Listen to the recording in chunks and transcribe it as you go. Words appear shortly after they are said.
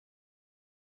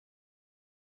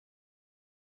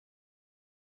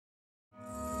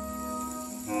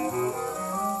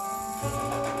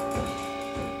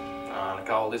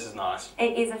this is nice.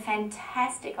 It is a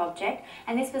fantastic object,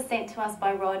 and this was sent to us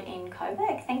by Rod in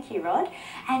Coburg. Thank you, Rod.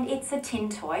 And it's a tin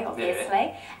toy,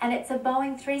 obviously, and it's a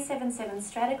Boeing 777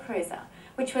 Stratocruiser,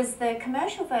 which was the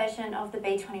commercial version of the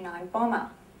B-29 bomber.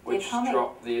 Which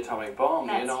dropped the atomic bomb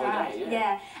the other day,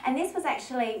 yeah. And this was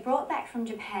actually brought back from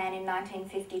Japan in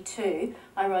 1952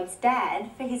 by Rod's dad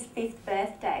for his 5th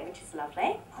birthday, which is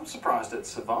lovely. I'm surprised it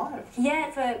survived. Yeah,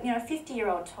 it's a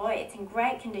 50-year-old toy. It's in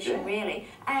great condition, really.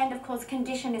 And of course,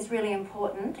 condition is really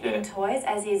important in toys,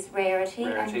 as is rarity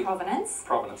and provenance.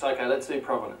 Provenance. Okay, let's do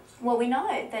provenance. Well, we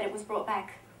know that it was brought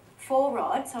back for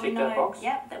Rod, so we know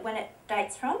that when it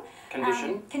dates from.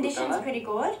 Condition's pretty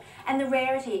good. And the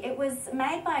rarity, it was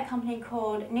made by a company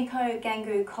called Nikko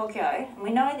Gangu Kogyo, and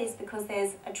we know this because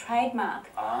there's a trademark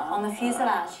on the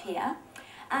fuselage here.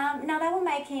 Now, they were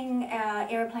making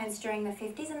aeroplanes during the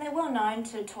 50s, and they're well known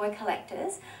to toy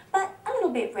collectors, but a little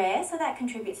bit rare, so that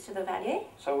contributes to the value.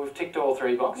 So we've ticked all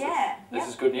 3 boxes. Yeah. This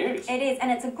is good news. It is,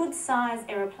 and it's a good size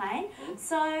aeroplane.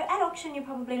 So at auction, you're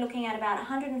probably looking at about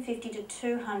 150 to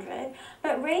 200,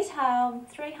 but retail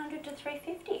 300 to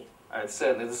 350. It's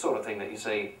certainly the sort of thing that you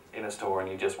see in a store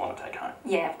and you just want to take home.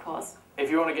 Yeah, of course.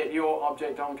 If you want to get your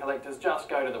object on collectors, just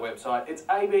go to the website. It's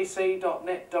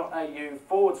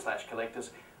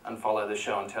abc.net.au/collectors and follow the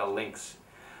show and tell links.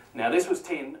 Now, this was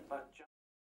tin, but